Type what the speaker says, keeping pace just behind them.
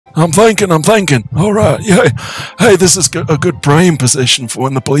I'm thinking. All right, yeah. Hey, this is a good praying position for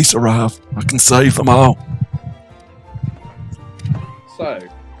when the police arrive. I can save them all. So,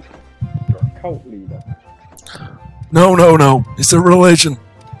 you're a cult leader. No. It's a religion.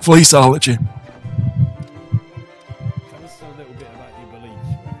 Fleeceology. Tell us a little bit about your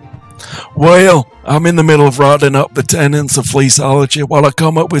beliefs. Well, I'm in the middle of writing up the tenets of fleeceology. What I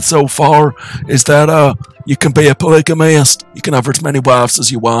come up with so far is that you can be a polygamist. You can have as many wives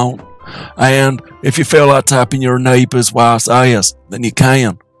as you want. And if you feel like tapping your neighbor's wife's ass, then you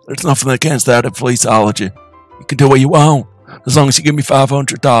can. There's nothing against that in fleeceology. You can do what you want. As long as you give me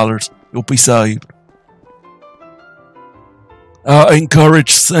 $500, you'll be saved. I encourage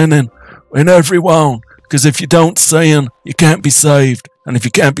sinning in everyone, because if you don't sin, you can't be saved. And if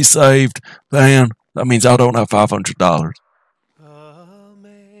you can't be saved, then that means I don't have $500.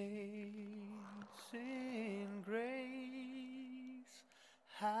 Amazing grace,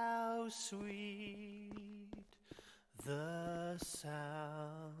 how sweet the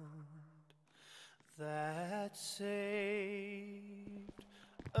sound that saved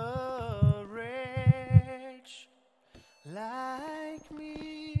a wretch like me.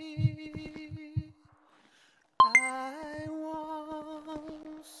 I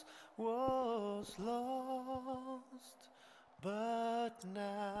once was lost, but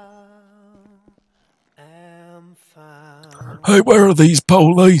now am found. Hey, where are these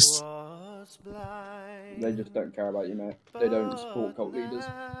police? They just don't care about you, mate. They don't support cult leaders.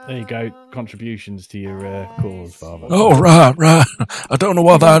 There you go. Contributions to your cause, Father. Oh, right. I don't know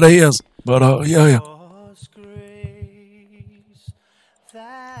what that is, but yeah.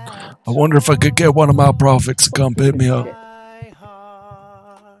 I wonder if I could get one of my prophets to come pick me up.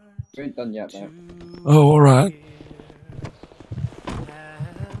 We ain't done yet, mate. Oh, all right.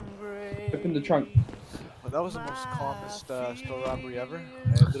 Open the trunk. Well, that was the most calmest store robbery ever.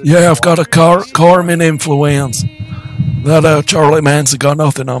 Yeah, I've got a Carmen influence. That Charlie Manson got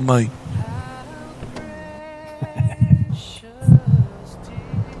nothing on me.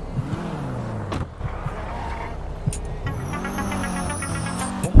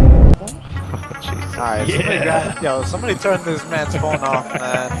 Alright, somebody turned this man's phone off,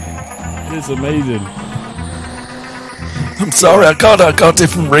 man. It's amazing. I'm sorry, I got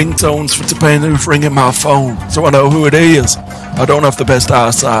different ringtones for depending who's ringing my phone, so I know who it is. I don't have the best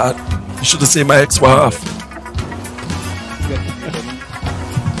eyesight. You should have seen my ex-wife.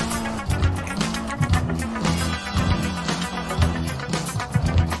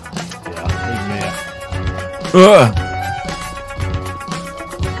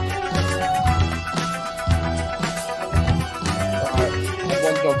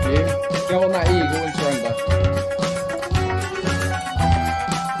 One job for you. Go on that eagle and surrender.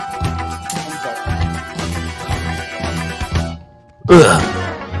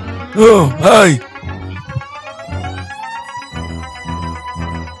 Oh, hey.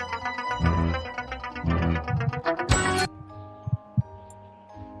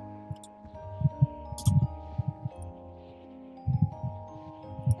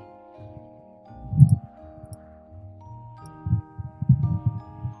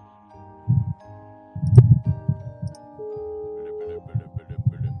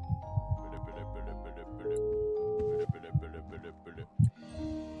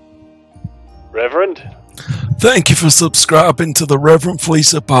 Reverend? Thank you for subscribing to the Reverend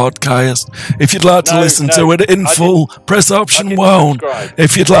Fleecer podcast. If you'd like to listen to it in full, press option 1.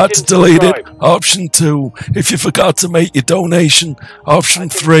 If you'd like to delete it, option 2. If you forgot to make your donation, option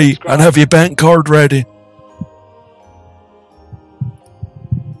 3. And have your bank card ready.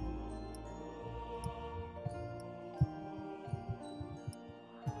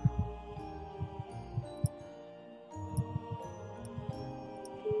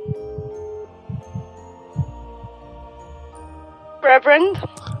 Reverend?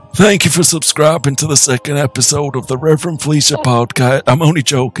 Thank you for subscribing to the second episode of the Reverend Fleecer podcast. I'm only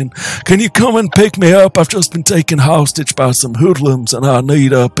joking. Can you come and pick me up? I've just been taken hostage by some hoodlums and I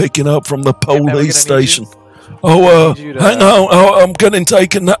need picking up from the police station. Oh, hang on. Oh, I'm getting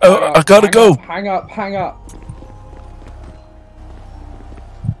taken. I gotta go. Hang up.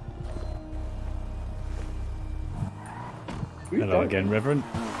 Hello again, Reverend.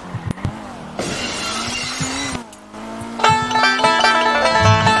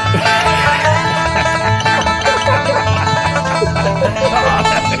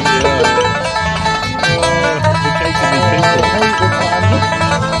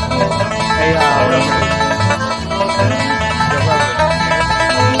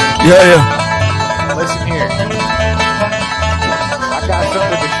 Yeah. Listen here. I got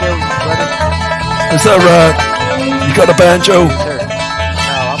something to share with you, brother. Is that right? You got a banjo? Sir. No,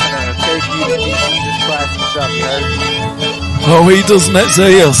 I'm What's up, you heard? Oh, he doesn't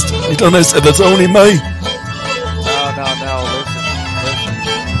exist. He doesn't exist. There's only me. No. Listen.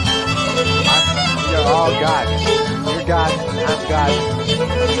 You're all God. You're God. I'm God. These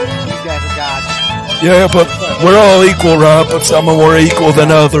guys are God. Yeah, but we're all equal, right? But some are more equal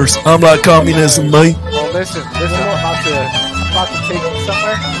than others. I'm like communism, me. Well, listen. I'm about to take you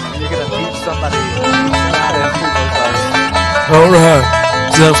somewhere. And you're gonna meet somebody who's not as cool as us. All right,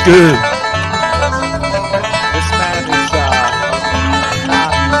 sounds good. This man is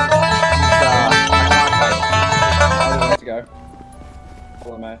To go.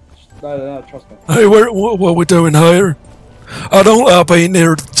 Follow me. No, trust me. Hey, what are we doing here? I don't like being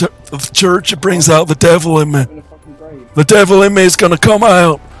near the church. It brings out the devil in me. I'm in a fucking grave. The devil in me is gonna come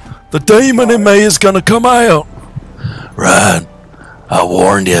out. The demon in me is gonna come out. Right. I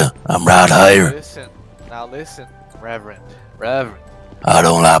warned you. I'm right here. Listen, Reverend. I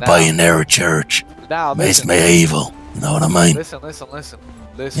don't like being near a church. Now, Makes listen. me evil. You know what I mean? Listen.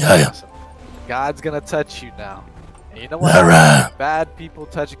 Yeah. Listen. God's gonna touch you now. And you know what? All right. When bad people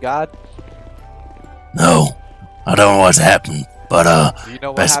touch God. No, I don't know what's happened, but Do you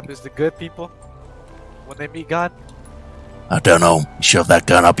know what happens to good people when they meet God? I don't know. Shove that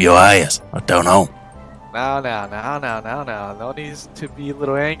gun up your ass. I don't know. Now. No need to be a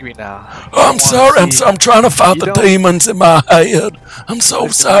little angry now. I'm sorry. I'm trying to fight You the don't- demons in my head. I'm so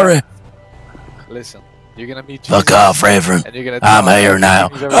Listen, sorry. Listen, you're gonna meet Jesus. Fuck off, Reverend. And you're gonna I'm tell him here now.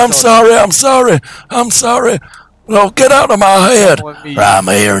 everything he's ever I'm told you. sorry. No, get out of my head. Someone meet I'm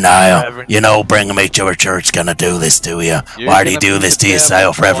here now. Reverend. You know, bringing me to a church gonna do this to you. You're Why do you gonna do meet this the to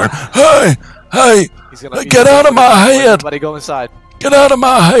yourself, devil. Reverend? Hey, He's gonna meet get the out of devil. my head. Everybody go inside. Get out of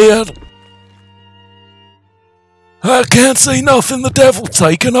my head. I can't see nothing. The devil's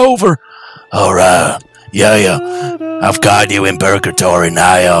taking over. All right. Yeah. I've got you in purgatory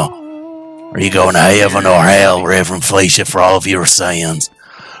now. Are you going to heaven or hell, Reverend Felicia, for all of your sins?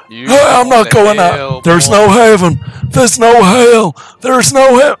 I'm not going out. There's no heaven. There's no hell. There's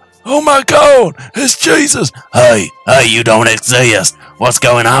no hell. Oh my God, it's Jesus. Hey, you don't exist. What's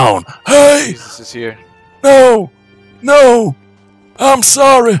going on? Hey, Jesus is here. no. I'm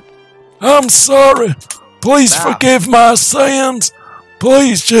sorry. Please Now. forgive my sins.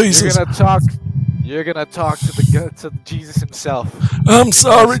 Please, Jesus. You're gonna talk to Jesus himself. I'm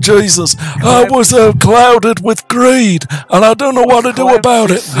sorry, Jesus. I was clouded with greed, and I don't know what to do about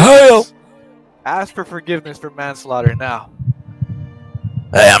it. Help! Ask for forgiveness for manslaughter now.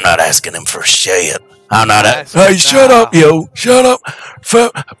 Hey, I'm not asking him for shit. I'm not. Ask Hey, him shut now. up, you. Shut up.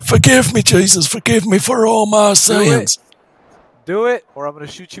 Forgive me, Jesus. Forgive me for all my sins. Do it, or I'm gonna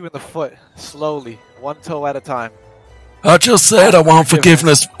shoot you in the foot slowly, one toe at a time. I just said I want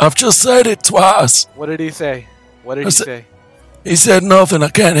forgiveness. I've just said it twice. What did he say? What did he say? He said nothing. I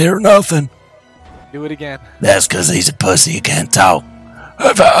can't hear nothing. Do it again. That's because he's a pussy. He can't talk.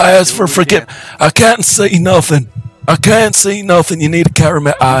 If I ask for forgiveness, I can't see nothing. You need to carry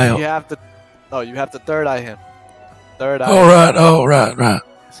my eye You out. have to. Oh, you have to third eye him. Third eye. All right.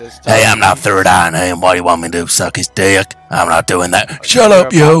 It says, Hey, I'm not third eyeing him. What do you want me to do? Suck his dick? I'm not doing that. You're Shut up,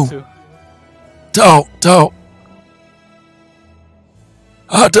 about you. to. Talk.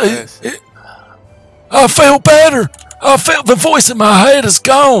 Yes. I feel better. I feel the voice in my head is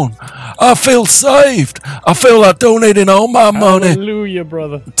gone. I feel saved. I feel like donating all my money Hallelujah,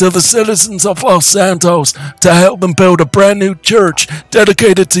 brother. to the citizens of Los Santos to help them build a brand new church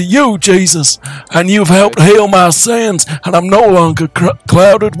dedicated to you, Jesus. And you've helped heal my sins, and I'm no longer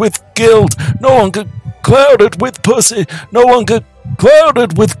clouded with guilt, no longer clouded with pussy, no longer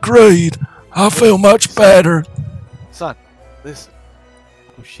clouded with greed. I feel much better. Son, listen.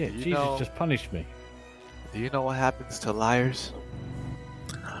 Oh shit, You Jesus know- just punished me. Do you know what happens to liars?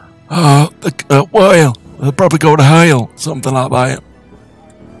 Well, they'll probably go to hell, something like that.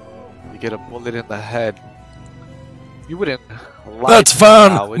 You get a bullet in the head. You wouldn't. Lie That's to me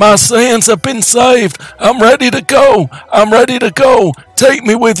fine. now, would My you? sins have been saved. I'm ready to go. Take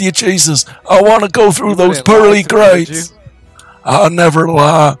me with you, Jesus. I want to go through You those wouldn't lie pearly to me, would gates. I never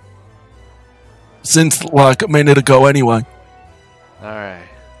lie. Since like a minute ago, anyway. All right.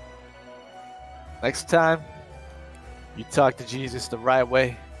 Next time, you talk to Jesus the right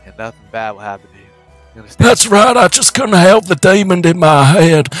way, and nothing bad will happen to you. You understand? That's right. I just couldn't help the demon in my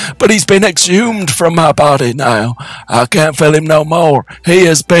head, but he's been exhumed from my body now. I can't feel him no more. He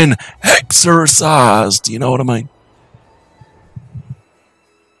has been exorcised. You know what I mean?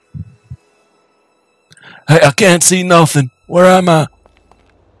 Hey, I can't see nothing. Where am I?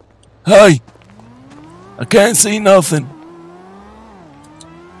 Hey, I can't see nothing.